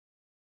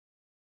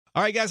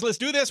All right, guys, let's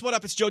do this. What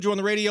up? It's JoJo on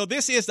the radio.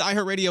 This is the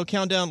iHeartRadio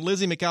Countdown.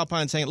 Lizzy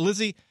McAlpine saying,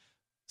 Lizzy,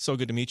 so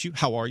good to meet you.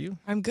 How are you?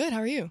 I'm good.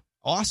 How are you?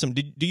 Awesome.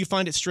 Do you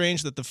find it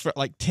strange that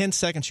the 10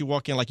 seconds you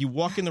walk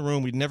in the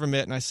room, we'd never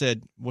met, and I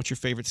said, what's your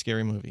favorite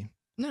scary movie?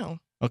 No.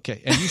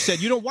 Okay. And you said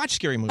you don't watch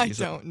scary movies.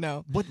 I don't,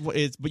 no. But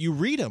you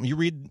read them. You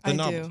read the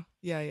novels. I do.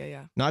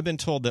 Yeah. Now, I've been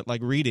told that,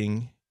 like,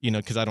 reading,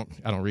 because I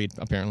don't read,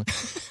 apparently.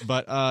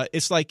 But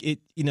it's like,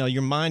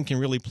 your mind can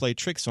really play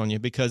tricks on you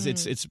because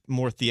it's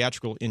more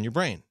theatrical in your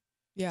brain.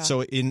 Yeah.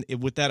 So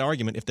with that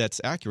argument, if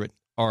that's accurate,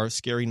 are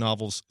scary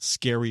novels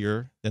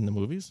scarier than the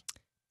movies?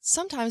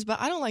 Sometimes,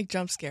 but I don't like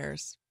jump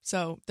scares.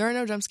 So there are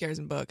no jump scares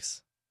in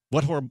books.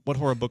 What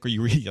horror book are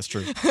you reading? Yes,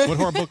 true. What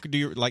horror book do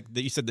you like?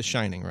 You said The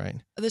Shining, right?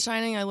 The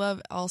Shining, I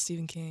love all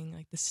Stephen King,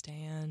 like The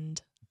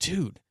Stand.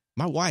 Dude,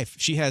 my wife,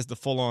 she has the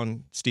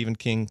full-on Stephen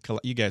King.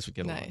 You guys would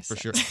get along for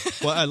sure.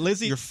 Well,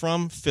 Lizzy, you're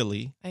from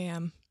Philly. I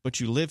am. But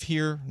you live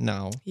here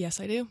now. Yes,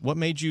 I do. What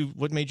made you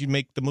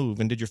make the move?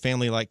 And did your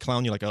family like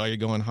clown you like, oh, you're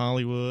going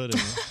Hollywood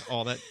and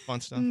all that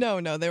fun stuff? No,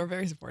 they were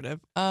very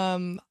supportive.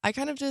 I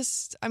kind of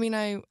just,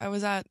 I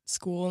was at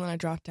school and then I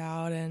dropped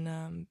out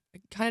and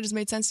it kind of just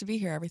made sense to be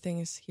here. Everything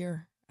is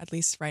here, at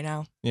least right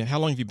now. Yeah. How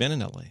long have you been in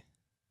LA?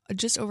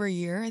 Just over a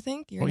year, I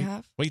think, year and a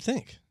half. What do you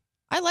think?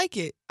 I like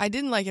it. I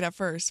didn't like it at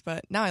first,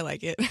 but now I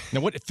like it. Now,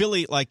 what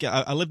Philly, like,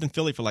 I lived in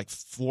Philly for like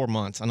 4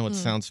 months. I know it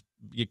sounds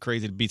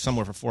crazy to be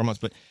somewhere for 4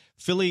 months, but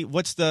Philly,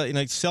 what's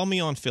sell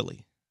me on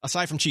Philly,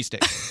 aside from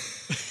cheesesteak.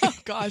 Oh,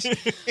 gosh.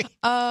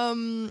 I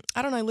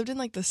don't know. I lived in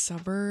like the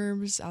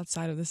suburbs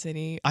outside of the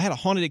city. I had a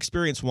haunted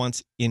experience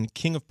once in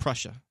King of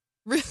Prussia.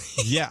 Really?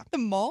 Yeah. The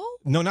mall?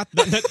 No, not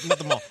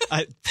the mall.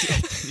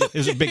 It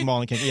was a big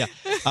mall in King. Yeah.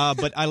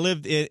 But I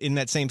lived in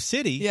that same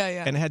city.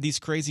 Yeah. And I had these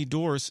crazy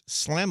doors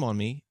slam on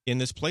me in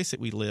this place that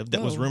we lived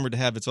that was rumored to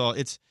have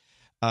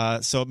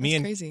so me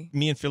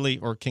and Philly,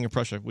 or King of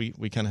Prussia, we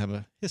kind of have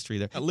a history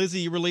there.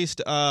 Lizzy, you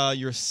released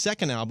your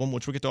second album,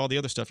 which we'll get to all the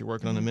other stuff you're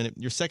working on in a minute.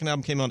 Your second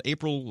album came out in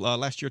April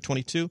last year,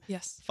 22.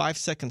 Yes. 5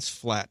 Seconds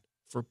Flat.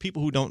 For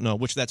people who don't know,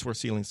 which that's where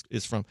Ceilings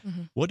is from,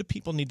 what do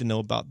people need to know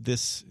about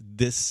this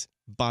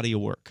body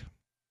of work?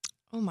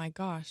 Oh my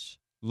gosh.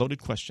 Loaded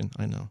question,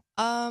 I know.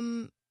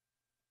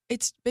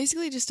 It's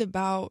basically just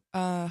about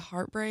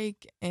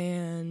heartbreak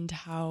and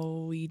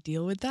how we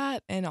deal with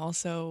that, and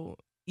also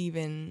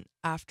even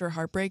after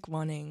heartbreak,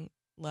 wanting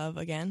love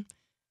again.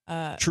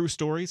 True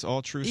stories,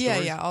 all true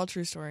stories? Yeah, all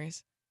true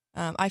stories.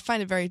 I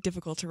find it very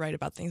difficult to write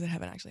about things that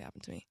haven't actually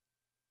happened to me.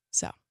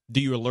 So.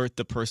 Do you alert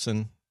the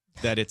person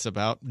that it's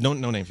about? No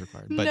names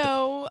required. But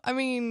no,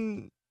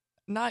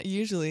 not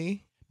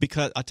usually.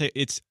 Because I'll tell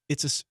you,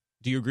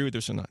 do you agree with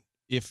this or not?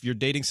 If you're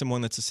dating someone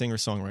that's a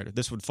singer-songwriter,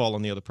 this would fall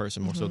on the other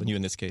person more so than you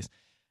in this case.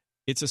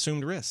 It's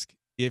assumed risk.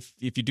 If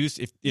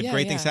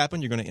great things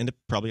happen, you're going to end up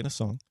probably in a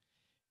song.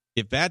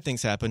 If bad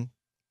things happen,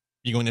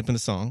 you're going to end up in a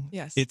song.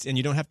 Yes. And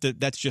you don't have to,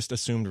 that's just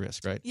assumed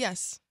risk, right?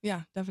 Yes.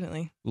 Yeah,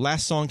 definitely.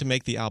 Last song to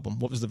make the album.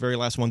 What was the very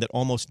last one that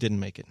almost didn't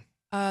make it?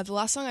 The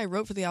last song I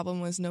wrote for the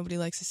album was Nobody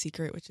Likes a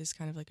Secret, which is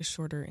kind of like a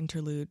shorter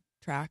interlude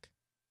track.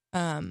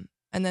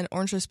 And then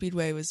Orange Road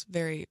Speedway was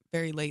very,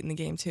 very late in the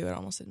game, too. It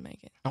almost didn't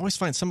make it. I always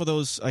find some of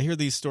those, I hear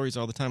these stories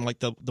all the time, like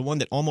the one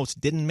that almost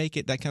didn't make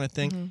it, that kind of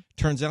thing,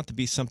 turns out to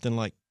be something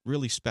like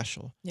really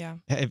special. Yeah.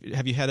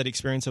 Have you had that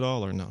experience at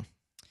all or no?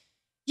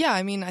 Yeah,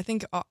 I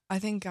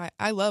think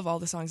I love all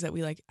the songs that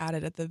we like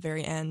added at the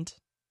very end.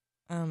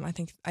 I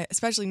think,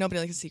 especially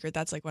Nobody Likes a Secret,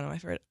 that's like one of my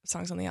favorite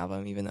songs on the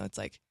album, even though it's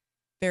like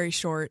very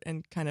short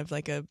and kind of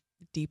like a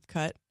deep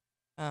cut.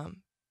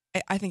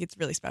 I think it's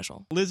really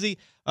special. Lizzy,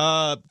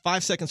 5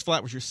 Seconds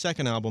Flat was your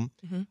second album.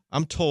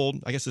 I'm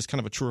told, I guess it's kind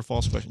of a true or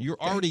false question, you're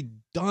already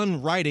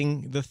done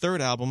writing the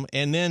third album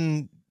and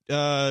then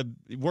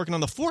working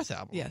on the fourth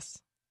album.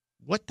 Yes.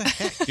 What the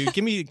heck,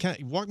 dude?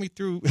 Walk me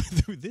through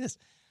this.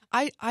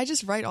 I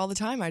just write all the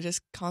time. I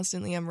just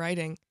constantly am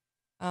writing.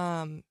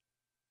 I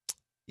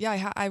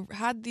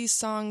had these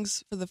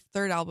songs for the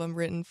third album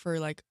written for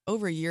like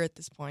over a year at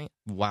this point.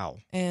 Wow.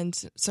 And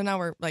so now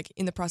we're like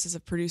in the process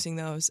of producing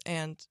those,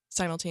 and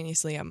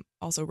simultaneously I'm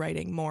also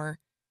writing more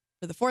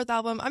for the fourth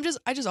album. I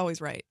just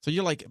always write. So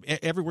you're like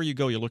everywhere you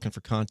go, you're looking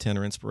for content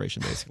or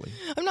inspiration, basically.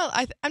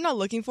 I'm not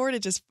looking for it.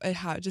 It just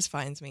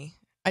finds me.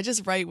 I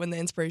just write when the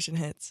inspiration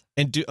hits.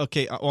 And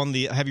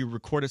have you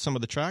recorded some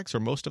of the tracks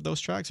or most of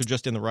those tracks, or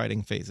just in the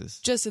writing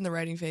phases? Just in the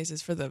writing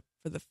phases for the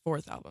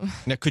fourth album.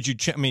 Now, could you?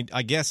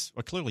 I guess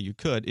clearly you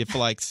could. If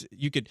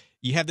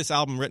you have this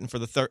album written for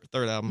the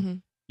third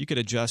album, you could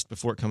adjust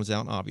before it comes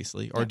out,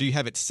 obviously. Or do you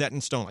have it set in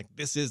stone? Like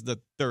this is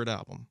the third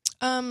album.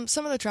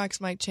 Some of the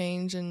tracks might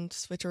change and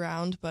switch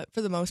around, but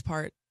for the most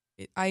part,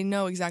 I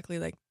know exactly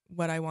like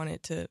what I want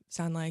it to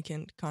sound like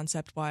and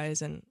concept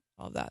wise and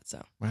all of that.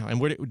 So wow. And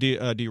where do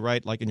you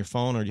write, like in your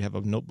phone, or do you have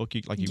a notebook?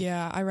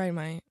 Yeah, I write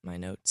my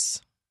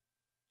notes.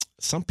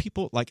 Some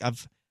people, like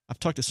I've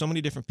talked to so many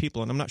different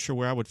people, and I'm not sure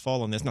where I would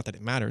fall on this. Not that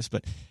it matters,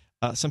 but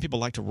some people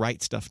like to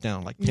write stuff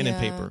down, like pen and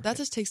paper. That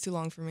just takes too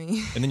long for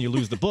me. And then you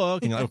lose the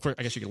book, and of course,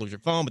 I guess you could lose your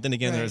phone. But then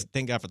again, there's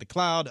thank God for the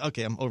cloud.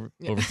 Okay, I'm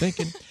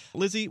overthinking.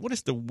 Lizzy, what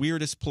is the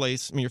weirdest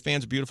place? Your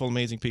fans are beautiful,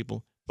 amazing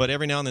people. but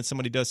every now and then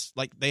somebody does,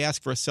 like, they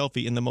ask for a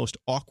selfie in the most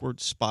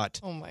awkward spot.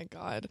 Oh my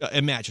God.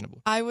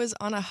 Imaginable. I was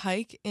on a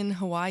hike in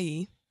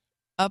Hawaii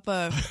up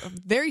a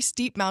very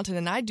steep mountain,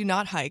 and I do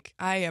not hike.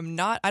 I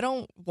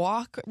don't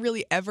walk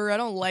really ever. I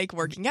don't like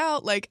working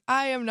out. Like,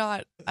 I'm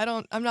not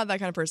that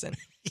kind of person.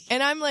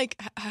 And I'm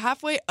like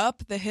halfway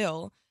up the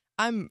hill.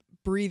 I'm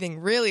breathing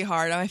really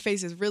hard. My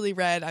face is really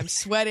red. I'm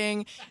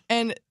sweating.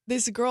 And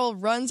this girl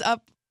runs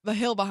up the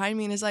hill behind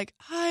me and is like,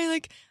 "Hi,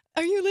 like,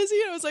 are you Lizzy?"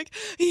 And I was like,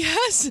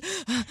 "Yes."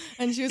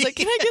 And she was like,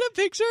 "Can I get a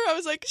picture?" I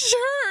was like,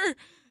 "Sure."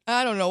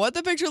 I don't know what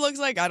the picture looks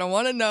like. I don't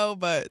want to know,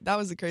 but that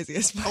was the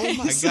craziest place.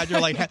 Oh my God, you're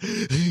like,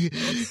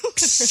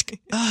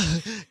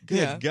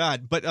 good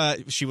God.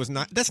 But she was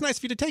not, that's nice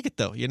for you to take it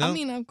though, you know? I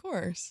mean, of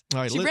course.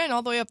 All right, she ran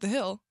all the way up the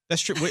hill.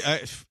 That's true.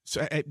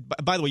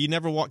 By the way, you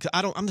never walk,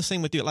 I'm the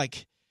same with you.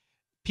 Like,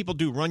 people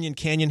do Runyon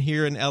Canyon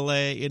here in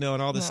LA, you know,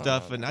 and all this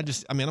stuff. And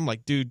I'm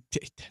like, dude,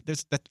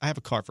 I have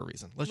a car for a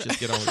reason. Let's just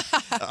get on with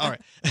it. All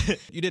right.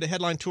 You did a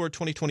headline tour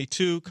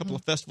 2022, a couple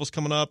of festivals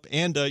coming up,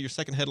 and your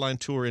second headline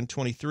tour in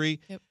 23.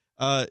 Yep.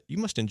 You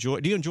must do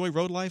you enjoy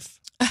road life?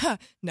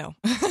 No.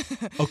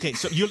 Okay.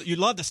 So you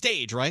love the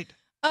stage, right?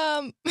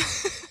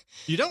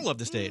 You don't love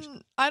the stage.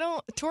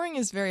 Touring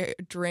is very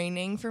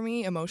draining for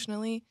me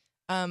emotionally.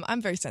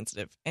 I'm very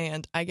sensitive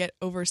and I get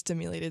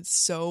overstimulated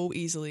so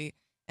easily.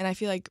 And I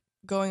feel like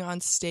going on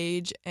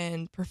stage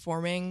and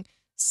performing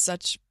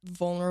such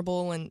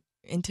vulnerable and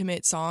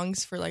intimate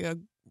songs for like a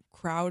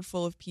crowd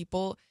full of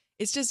people,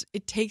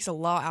 it takes a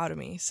lot out of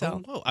me.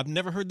 So I've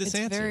never heard this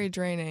answer. It's very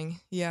draining.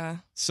 Yeah.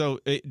 So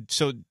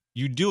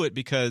you do it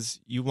because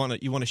you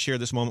want to share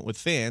this moment with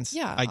fans.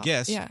 Yeah. I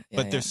guess. Yeah.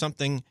 But there's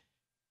something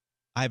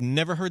I've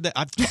never heard that.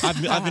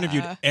 I've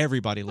interviewed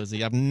everybody,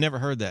 Lizzy. I've never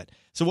heard that.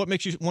 So what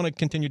makes you want to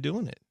continue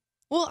doing it?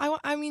 Well,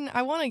 I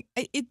want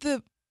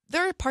to.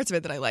 There are parts of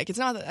it that I like. It's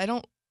not that I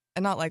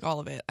not like all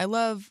of it. I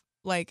love,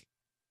 like,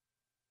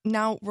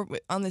 now we're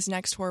on this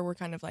next tour. We're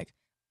kind of like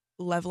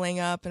leveling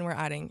up and we're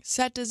adding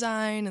set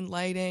design and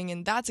lighting,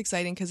 and that's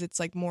exciting because it's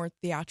like more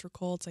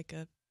theatrical. It's like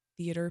a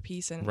theater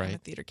piece, and I'm a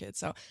theater kid,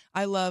 so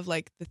I love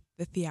like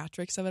the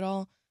theatrics of it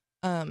all.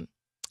 And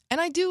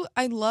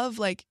I love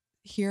like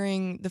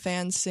hearing the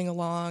fans sing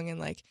along and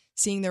like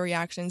seeing their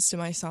reactions to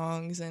my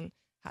songs and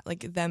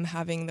like them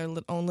having their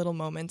own little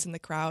moments in the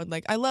crowd.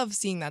 Like, I love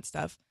seeing that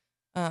stuff.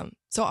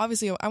 So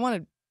obviously I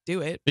want to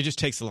do it. It just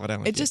takes a lot out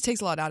of it. Just takes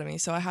a lot out of me.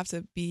 So I have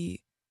to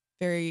be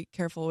very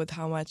careful with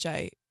how much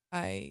I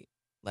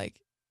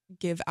like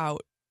give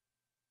out.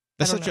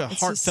 That's such a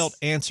heartfelt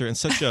answer, and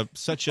such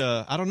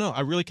a I don't know. I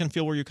really can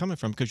feel where you're coming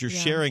from, because you're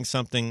sharing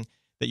something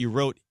that you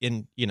wrote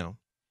in, you know,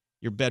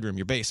 your bedroom,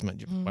 your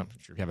basement. Well, I'm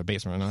sure you have a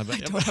basement or not. But I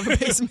don't have a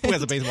basement. Who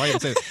has a basement? Why you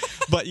say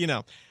that? But, you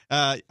know,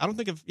 I don't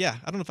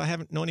know if I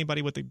haven't know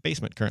anybody with a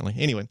basement currently.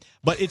 Anyway,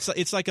 but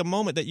it's like a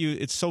moment that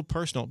it's so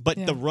personal.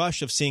 But the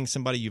rush of seeing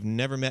somebody you've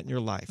never met in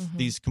your life,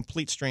 these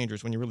complete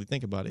strangers, when you really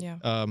think about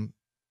it,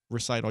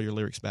 recite all your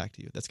lyrics back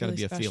to you. That's got to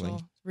be a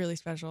feeling. Really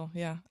special.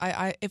 Yeah.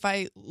 If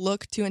I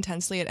look too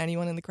intensely at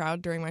anyone in the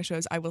crowd during my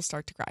shows, I will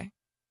start to cry.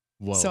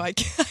 Whoa. So I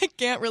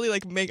can't really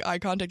like make eye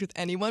contact with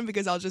anyone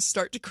because I'll just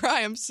start to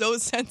cry. I'm so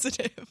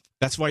sensitive.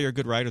 That's why you're a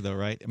good writer, though,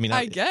 right? I mean,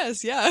 I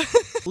guess, yeah.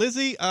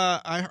 Lizzy,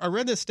 I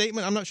read this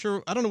statement. I'm not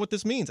sure. I don't know what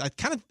this means. I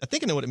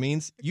think I know what it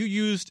means. You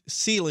used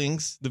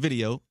Ceilings, the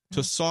video,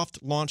 to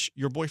soft launch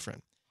your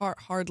boyfriend.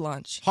 Hard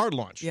launch. Hard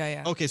launch.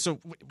 Yeah. Okay, so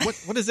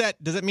what does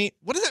that? Does that mean?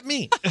 What does that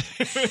mean?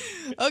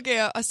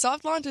 Okay, a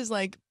soft launch is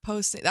like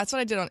posting. That's what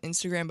I did on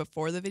Instagram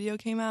before the video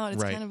came out.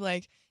 It's kind of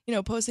like, you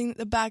know, posting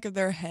the back of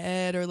their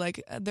head or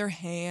like their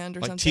hand or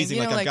like something. Teasing,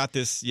 you know, like I've got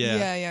this.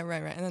 Yeah,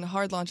 right. And then the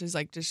hard launch is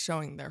like just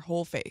showing their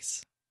whole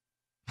face.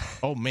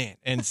 Oh man,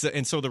 and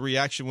so the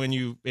reaction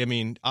when I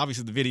mean,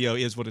 obviously the video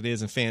is what it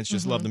is, and fans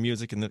just love the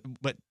music,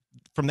 but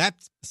from that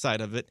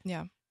side of it,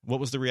 what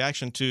was the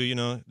reaction to, you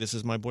know, this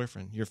is my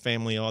boyfriend, your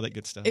family, all that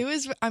good stuff? It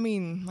was, I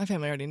mean, my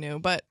family already knew,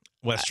 but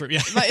well, that's true.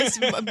 Yeah, but it's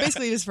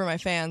basically just for my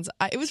fans.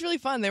 It was really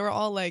fun. They were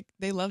all like,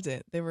 they loved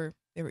it. They were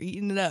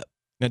eating it up.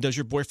 Now, does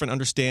your boyfriend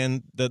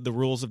understand the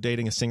rules of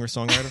dating a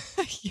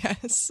singer-songwriter?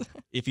 Yes.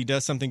 If he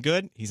does something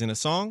good, he's in a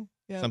song.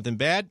 Something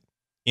bad,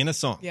 in a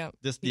song. Yeah.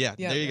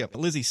 There you go.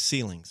 Lizzy,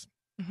 Ceilings.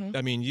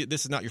 I mean,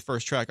 this is not your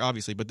first track,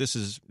 obviously, but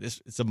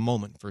it's a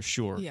moment for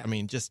sure. Yeah. I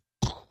mean, just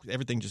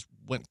everything just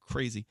went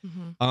crazy.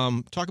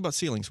 Talk about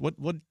Ceilings.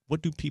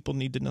 What do people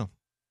need to know?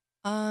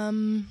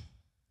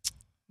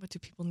 What do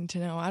people need to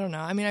know? I don't know.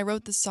 I mean, I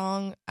wrote the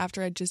song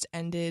after I just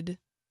ended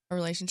a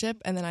relationship,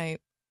 and then I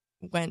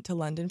went to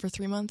London for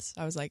 3 months.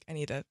 I was like, I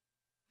need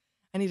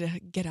to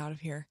get out of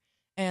here.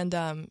 And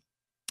I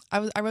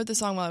wrote the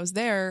song while I was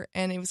there,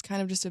 and it was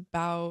kind of just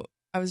about,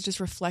 I was just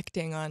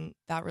reflecting on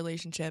that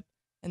relationship,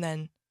 and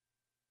then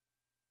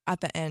at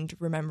the end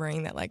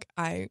remembering that like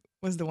I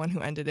was the one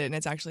who ended it, and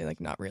it's actually like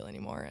not real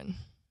anymore. And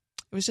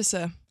it was just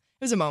a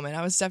moment.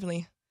 I was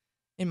definitely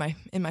in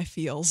my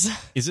feels.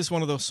 Is this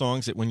one of those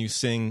songs that when you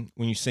sing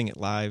it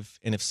live,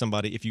 and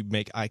if you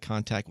make eye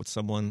contact with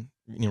someone,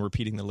 you know,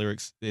 repeating the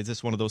lyrics, is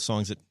this one of those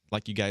songs that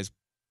like you guys,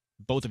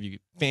 both of you,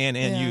 fan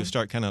and you,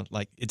 start kind of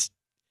like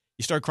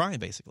you started crying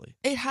basically.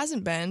 It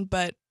hasn't been,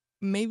 but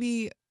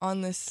maybe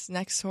on this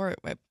next tour,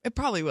 it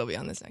probably will be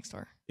on this next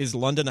tour. Is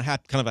London kind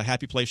of a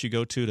happy place you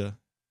go to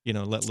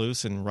let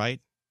loose and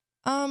write?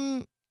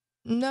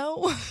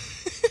 No.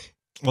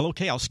 Well,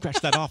 okay, I'll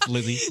scratch that off,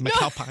 Lizzy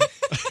McAlpine.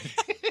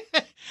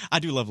 I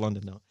do love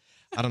London, though.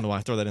 I don't know why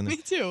I throw that in there.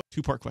 Me too.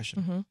 2-part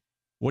question. Mm-hmm.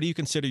 What do you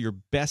consider your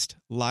best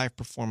live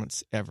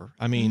performance ever?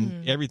 I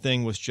mean,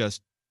 everything was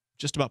just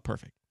about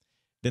perfect.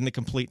 Then the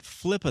complete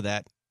flip of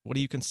that, what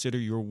do you consider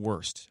your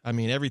worst? I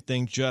mean,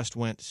 everything just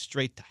went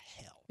straight to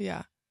hell.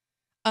 Yeah.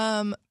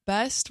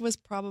 Best was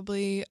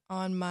probably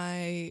on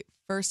my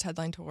first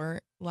headline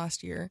tour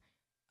last year,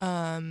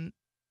 in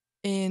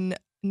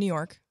New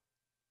York.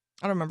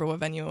 I don't remember what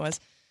venue it was.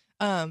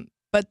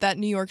 But that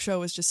New York show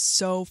was just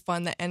so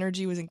fun. The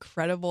energy was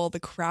incredible. The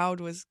crowd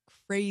was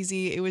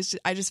crazy.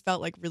 I just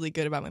felt like really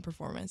good about my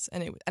performance,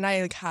 and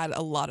I like had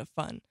a lot of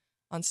fun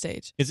on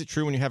stage. Is it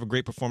true when you have a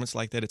great performance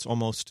like that, it's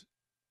almost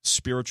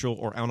spiritual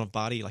or out of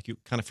body? Like you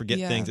kind of forget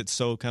things. It's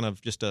so kind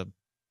of just I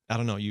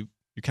don't know, you're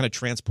kind of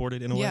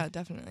transported in a way. Yeah,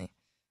 definitely.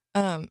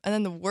 And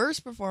then the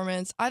worst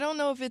performance, I don't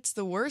know if it's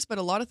the worst, but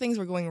a lot of things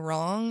were going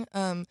wrong.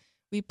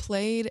 We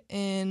played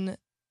in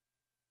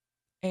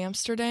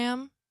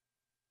Amsterdam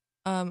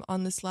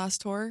on this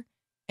last tour,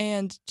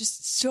 and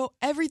just so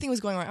everything was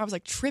going wrong. I was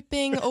like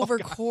tripping over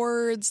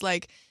chords,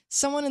 like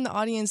someone in the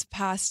audience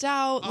passed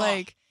out,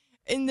 like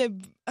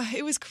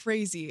it was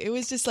crazy. It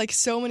was just like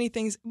so many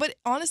things, but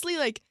honestly,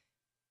 like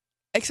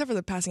except for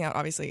the passing out,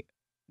 obviously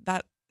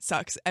that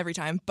sucks every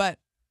time, but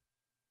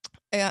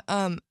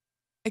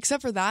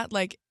except for that,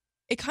 like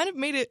it kind of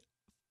made it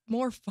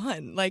more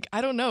fun. Like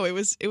I don't know, it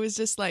was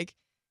just like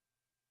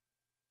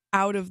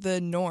out of the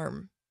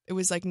norm. It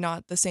was like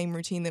not the same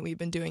routine that we've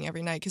been doing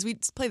every night, because we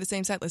play the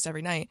same set list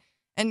every night,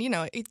 and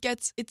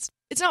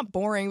it's not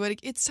boring, but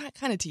it's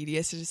kind of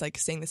tedious to just like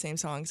sing the same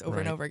songs over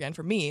and over again,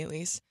 for me at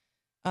least.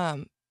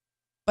 But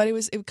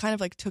it kind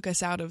of like took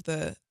us out of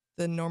the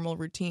normal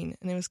routine,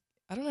 and it was,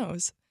 I don't know,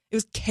 it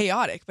was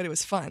chaotic, but it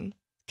was fun.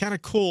 Kind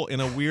of cool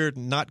in a weird,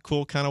 not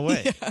cool kind of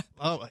way. Yeah.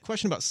 A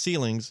question about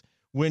ceilings.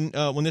 When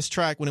this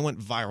track, when it went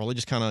viral, it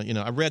just kind of,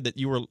 I read that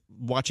you were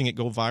watching it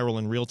go viral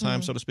in real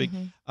time, so to speak.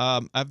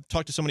 I've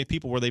talked to so many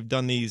people where they've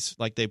done these,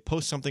 like they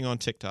post something on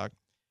TikTok,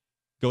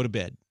 go to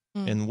bed,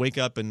 and wake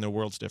up and their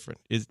world's different.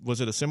 Was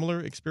it a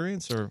similar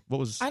experience, or what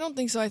was? I don't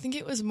think so. I think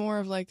it was more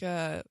of like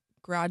a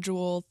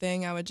gradual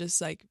thing. I would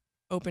just like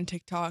open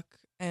TikTok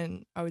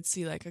and I would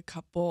see like a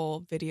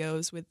couple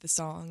videos with the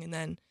song, and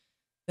then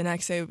the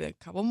next day would be a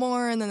couple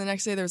more, and then the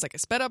next day there was like a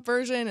sped up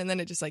version, and then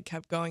it just like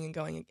kept going and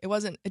going. It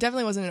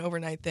definitely wasn't an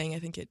overnight thing. I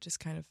think it just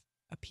kind of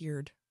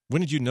appeared.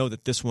 When did you know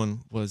that this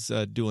one was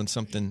doing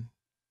something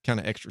kind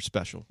of extra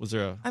special? Was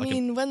there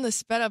when the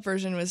sped up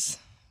version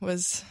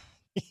was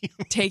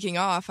taking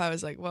off, I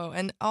was like, whoa.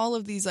 And all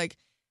of these like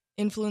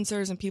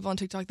influencers and people on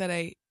TikTok that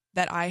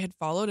I had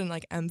followed and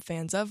like am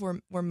fans of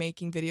were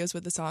making videos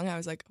with the song. I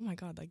was like, oh my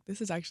God, like this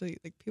is actually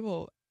like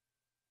people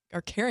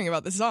are caring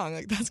about the song.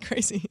 Like that's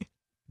crazy.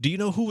 Do you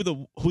know who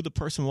the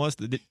person was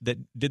that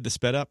did the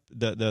sped up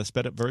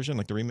version,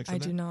 like the remix of that? I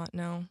do not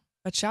know.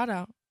 But shout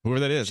out.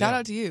 Whoever that is. Shout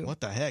out to you. What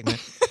the heck,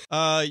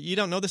 man? You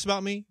don't know this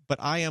about me, but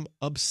I am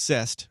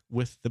obsessed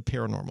with the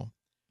paranormal.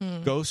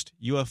 Ghost,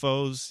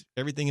 UFOs,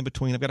 everything in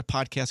between. I've got a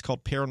podcast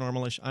called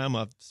Paranormalish. I'm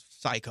a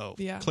psycho,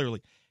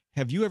 clearly.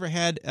 Have you ever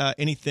had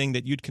anything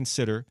that you'd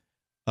consider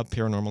a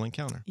paranormal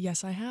encounter?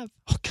 Yes, I have.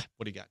 Oh, God.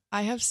 What do you got?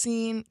 I have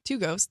seen 2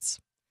 ghosts.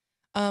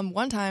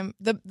 One time,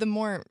 the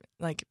more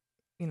like,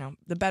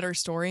 the better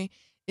story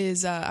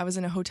is I was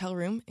in a hotel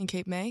room in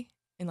Cape May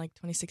in like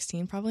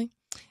 2016 probably,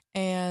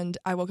 and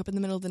I woke up in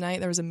the middle of the night.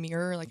 There was a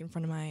mirror like in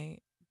front of my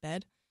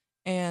bed,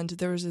 and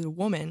there was a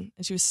woman,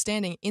 and she was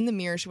standing in the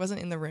mirror. She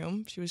wasn't in the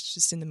room. She was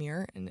just in the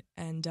mirror,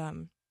 and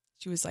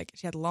she was like,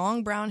 she had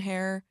long brown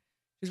hair.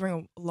 She was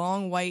wearing a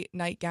long white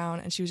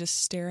nightgown, and she was just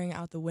staring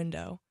out the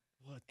window.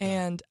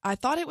 And I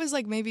thought it was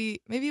like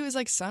maybe it was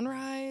like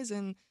sunrise,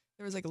 and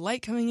there was like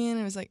light coming in.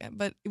 It was like,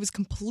 but it was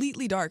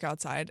completely dark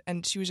outside,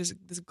 and she was just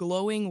this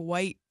glowing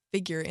white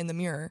figure in the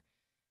mirror.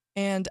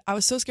 And I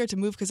was so scared to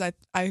move because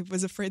I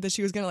was afraid that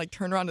she was gonna like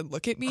turn around and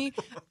look at me,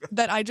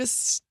 that I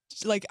just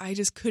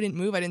couldn't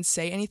move. I didn't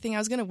say anything. I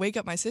was gonna wake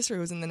up my sister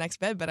who was in the next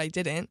bed, but I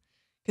didn't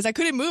because I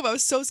couldn't move. I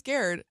was so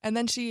scared. And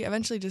then she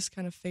eventually just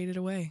kind of faded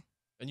away.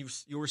 And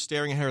you were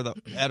staring at her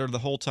the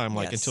whole time,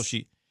 like until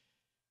she.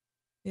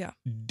 Yeah.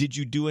 Did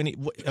you do any?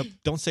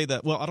 Don't say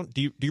that. Well, I don't.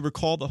 Do you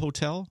recall the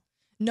hotel?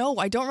 No,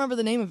 I don't remember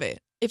the name of it.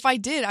 If I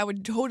did, I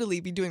would totally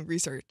be doing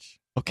research.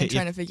 Okay, and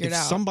trying to figure it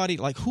out. Somebody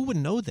like who would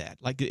know that?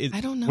 Like,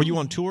 I don't know. Were you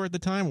on tour at the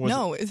time?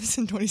 No, it was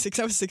in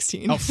 2016. I was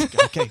 16.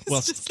 Oh, okay.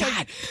 Well, just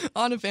God, like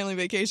on a family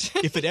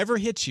vacation. If it ever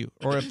hits you,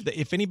 or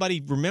if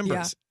anybody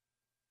remembers,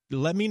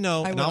 let me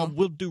know, and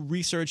we'll do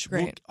research.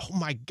 Great. Oh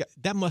my God,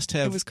 that must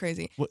have. It was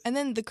crazy. And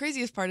then the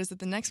craziest part is that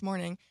the next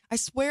morning, I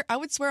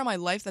would swear on my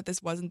life that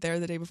this wasn't there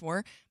the day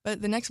before, but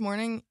the next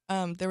morning,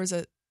 there was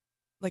a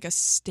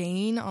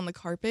stain on the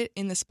carpet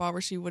in the spot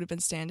where she would have been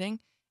standing,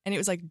 and it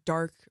was like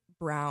dark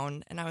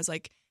brown, and I was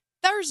like,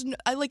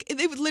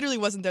 it literally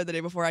wasn't there the day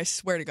before. I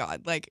swear to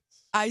God. Like,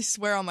 I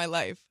swear on my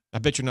life. I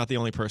bet you're not the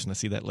only person to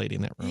see that lady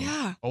in that room.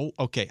 Yeah. Oh,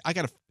 okay.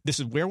 This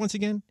is where once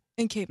again?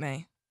 In Cape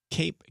May.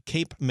 Cape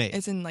May.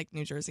 It's in like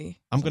New Jersey.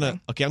 I'm gonna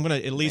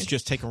at least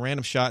just take a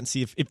random shot and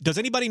see if does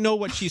anybody know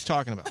what she's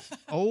talking about.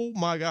 Oh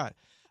my God.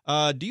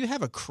 Do you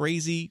have a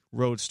crazy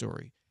road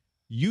story?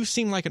 You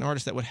seem like an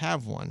artist that would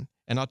have one,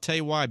 and I'll tell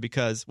you why.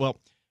 Because, well, do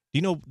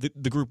you know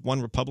the group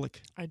One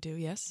Republic? I do,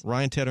 yes.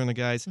 Ryan Tedder and the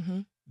guys.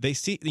 Mm-hmm. They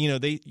see,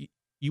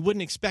 you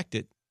wouldn't expect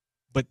it,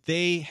 but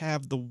they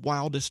have the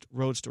wildest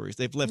road stories.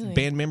 They've left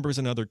band members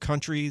in other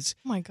countries.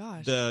 Oh my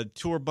gosh. The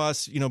tour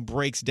bus,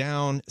 breaks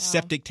down. Wow.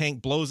 Septic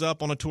tank blows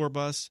up on a tour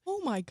bus.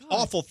 Oh my God.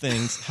 Awful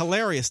things,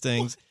 hilarious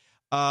things.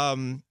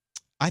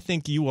 I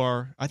think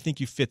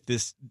you fit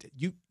this.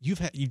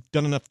 You've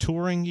done enough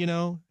touring,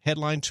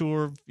 headline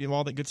tour,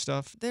 all that good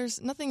stuff.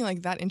 There's nothing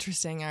like that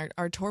interesting.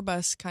 Our tour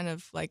bus kind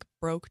of like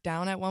broke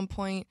down at one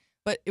point,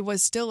 but it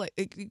was still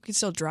like you could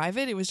still drive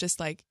it. It was just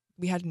like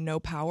we had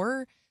no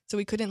power. So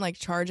we couldn't like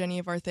charge any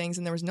of our things,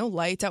 and there was no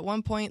lights at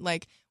one point.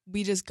 Like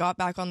we just got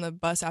back on the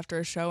bus after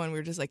a show, and we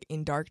were just like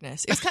in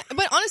darkness.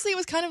 But honestly, it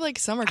was kind of like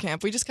summer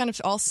camp. We just kind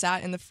of all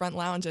sat in the front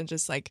lounge and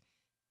just like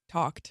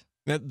talked.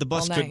 Now, the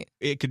bus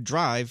could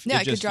drive. Yeah,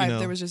 it could drive.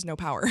 There was just no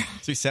power.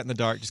 So you sat in the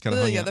dark, just kind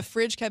of hung out. The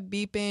fridge kept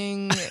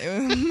beeping.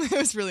 It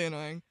was really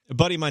annoying. A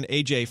buddy of mine,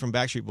 AJ from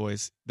Backstreet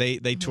Boys, they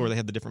tour. They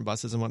had the different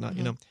buses and whatnot,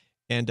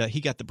 And he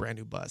got the brand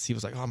new bus. He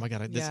was like, "Oh my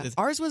God,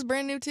 ours was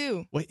brand new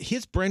too." Well,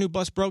 his brand new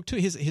bus broke too.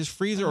 His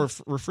freezer or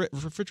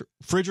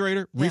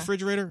refrigerator,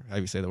 how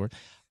do you say that word?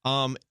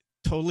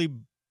 Totally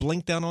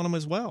blinked down on him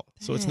as well.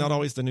 Dang. So it's not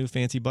always the new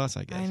fancy bus,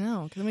 I guess. I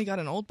know, because then we got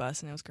an old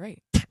bus and it was great.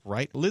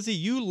 Right, Lizzy,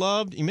 you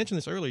mentioned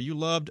this earlier. You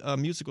loved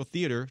musical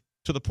theater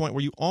to the point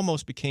where you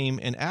almost became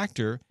an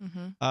actor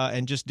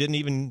and just didn't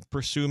even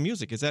pursue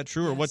music. Is that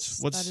true, or what's?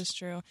 That is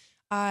true.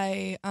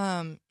 I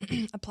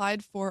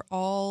applied for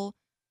all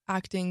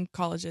acting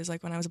colleges,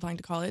 like when I was applying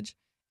to college,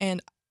 and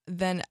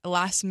then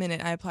last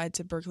minute I applied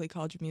to Berklee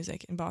College of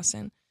Music in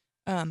Boston,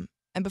 and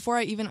before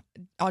I even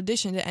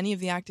auditioned at any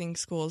of the acting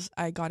schools,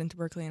 I got into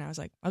Berklee, and I was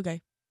like,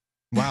 okay.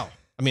 Wow.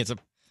 I mean, it's a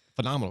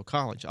phenomenal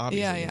college,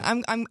 obviously.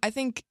 Yeah. I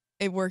think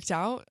it worked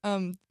out,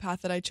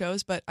 path that I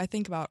chose, but I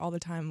think about all the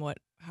time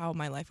how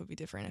my life would be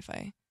different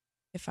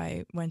if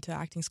I went to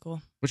acting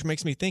school. Which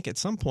makes me think at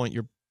some point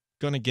you're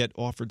going to get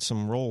offered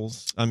some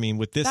roles. I mean,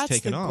 with this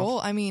taking off. That's the goal.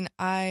 I mean,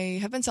 I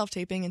have been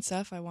self-taping and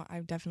stuff.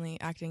 I definitely,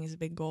 acting is a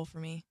big goal for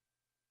me.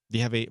 Do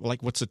you have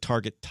what's a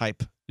target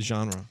type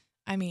genre?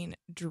 I mean,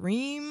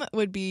 dream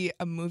would be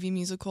a movie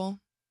musical.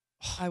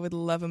 I would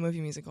love a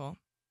movie musical.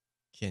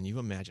 Can you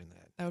imagine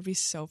that? That would be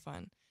so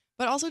fun.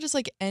 But also just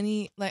like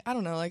I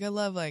don't know, like I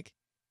love like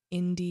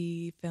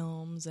indie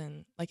films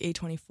and like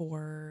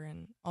A24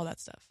 and all that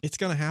stuff. It's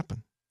going to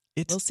happen.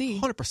 We'll see.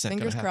 100%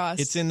 Fingers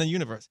crossed. It's in the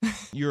universe.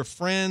 Your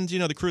friends,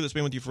 the crew that's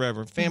been with you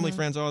forever, family,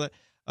 friends, all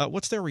that.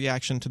 What's their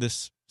reaction to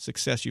this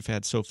success you've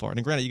had so far?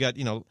 And granted, you got,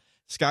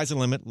 sky's the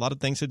limit, a lot of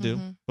things to do.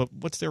 But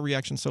what's their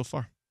reaction so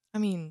far? I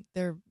mean,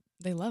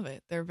 they love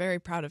it. They're very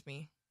proud of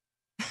me.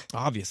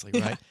 Obviously,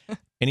 right?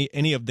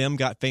 Any of them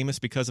got famous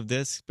because of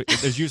this? But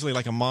there's usually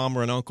like a mom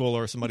or an uncle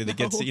or somebody that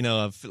gets, a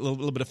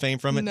little bit of fame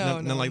from it. No,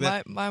 nothing like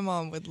that. My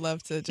mom would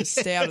love to just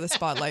stay out of the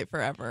spotlight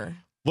forever.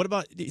 What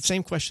about,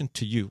 same question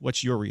to you.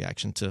 What's your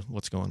reaction to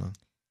what's going on?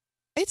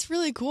 It's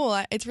really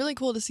cool. It's really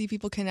cool to see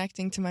people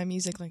connecting to my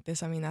music like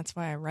this. I mean, that's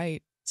why I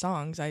write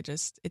songs.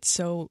 It's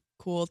so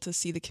cool to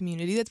see the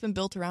community that's been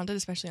built around it,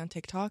 especially on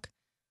TikTok.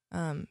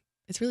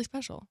 It's really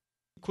special.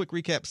 Quick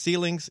recap.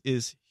 Ceilings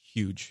is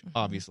huge,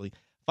 obviously.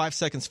 5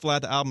 Seconds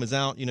Flat, the album is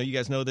out. You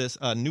guys know this.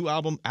 New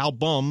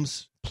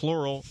albums,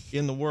 plural,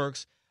 in the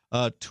works.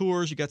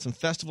 Tours, you got some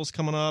festivals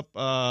coming up.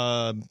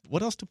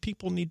 What else do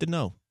people need to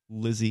know?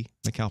 Lizzy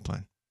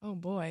McAlpine. Oh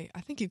boy,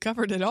 I think you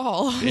covered it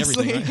all.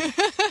 Honestly. Everything.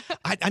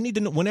 Right? I need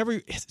to know whenever.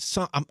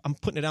 I'm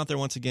putting it out there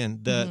once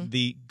again.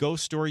 The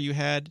ghost story you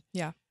had.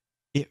 Yeah.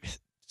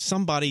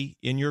 Somebody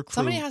in your crew.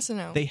 Somebody has to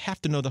know. They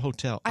have to know the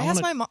hotel. I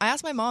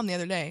asked my mom the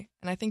other day,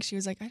 and I think she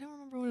was like, I don't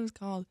remember what it was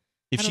called.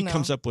 If she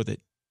comes up with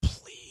it,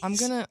 please. I'm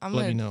gonna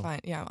know.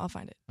 Find. Yeah, I'll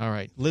find it. All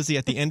right, Lizzy.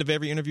 At the end of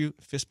every interview,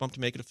 fist bump to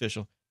make it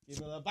official.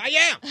 Bye,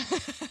 yeah.